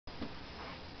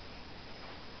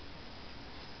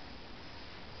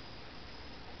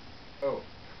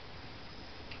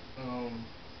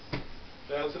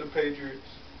Patriots.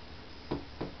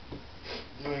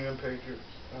 New England Patriots.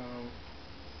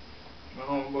 My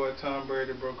homeboy Tom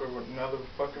Brady broke over another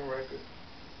fucking record.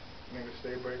 Nigga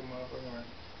stay breaking motherfucking records.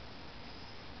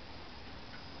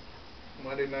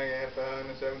 Monday night you had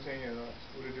 517 yards.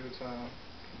 What it do time?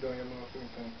 Doing your motherfucking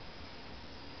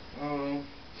thing.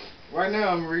 Right now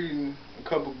I'm reading a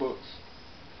couple books.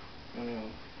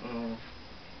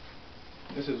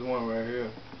 This is one right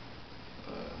here.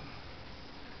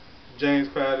 James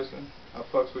Patterson. I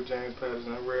fucks with James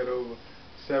Patterson. I read over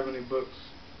 70 books.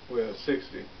 Well,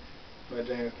 60 by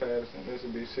James Patterson. This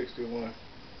will be 61.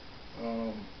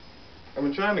 I've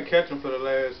been trying to catch him for the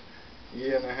last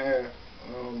year and a half,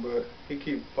 but he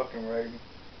keep fucking writing.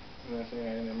 You know what I'm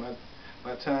saying? And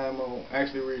my time on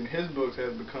actually reading his books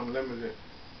has become limited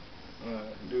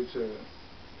due to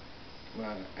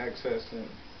my access and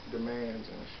demands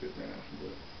and shit now.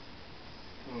 But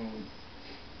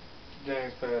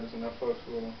James Patterson, I fucks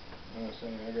with him. You know what I'm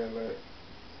saying? I got like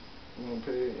one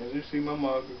page. As you see my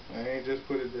marker, I ain't just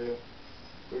put it there.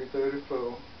 334. You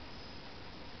know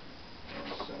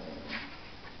what I'm saying?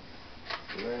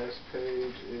 The last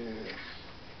page is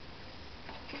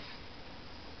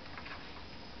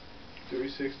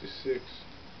 366.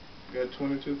 Got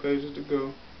 22 pages to go.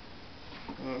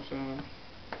 You know what I'm saying?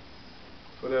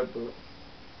 For that book.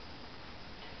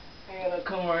 And I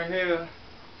come right here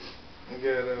and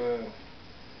get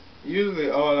usually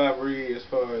all I read as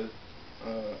far as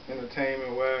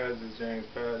entertainment wise is James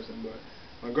Patterson, but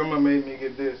my grandma made me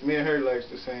get this. Me and her likes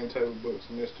the same type of books,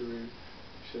 mystery,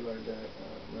 shit like that,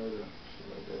 murder, shit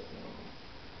like that,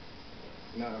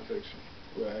 non-fiction.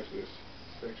 Well, actually it's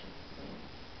fiction.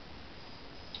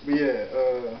 But yeah,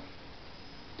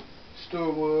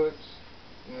 Stuart Woods,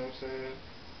 you know what I'm saying?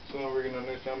 So I'm reading on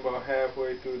this. I'm about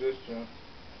halfway through this jump.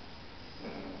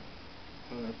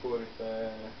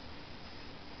 145,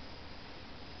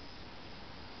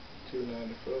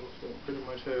 294, so pretty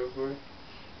much halfway.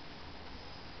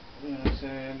 You know what I'm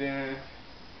saying? Then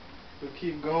we'll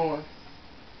keep going.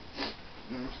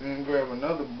 You know what I'm saying? Grab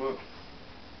another book.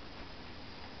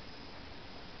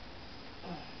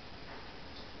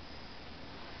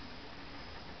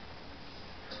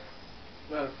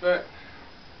 Matter of fact,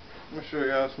 I'm gonna show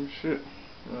y'all some shit.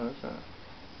 You know what I'm saying?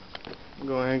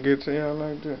 Go ahead and get to y'all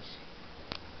like this.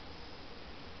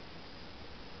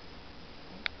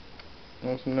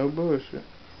 On some no bullshit.